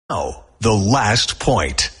Oh, the last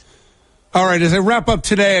point. All right, as I wrap up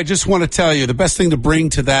today, I just want to tell you the best thing to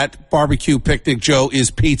bring to that barbecue picnic, Joe, is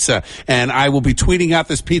pizza. And I will be tweeting out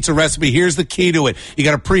this pizza recipe. Here's the key to it. You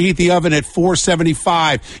got to preheat the oven at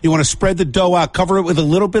 475. You want to spread the dough out, cover it with a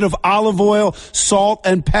little bit of olive oil, salt,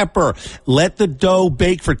 and pepper. Let the dough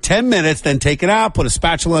bake for 10 minutes, then take it out, put a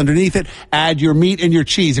spatula underneath it, add your meat and your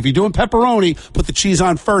cheese. If you're doing pepperoni, put the cheese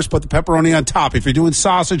on first, put the pepperoni on top. If you're doing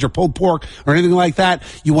sausage or pulled pork or anything like that,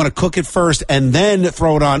 you want to cook it first and then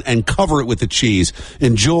throw it on and cover it with the cheese.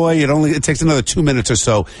 Enjoy. It takes another 2 minutes or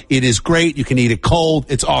so. It is great. You can eat it cold.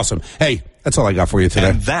 It's awesome. Hey, that's all I got for you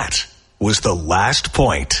today. And that was the last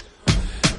point.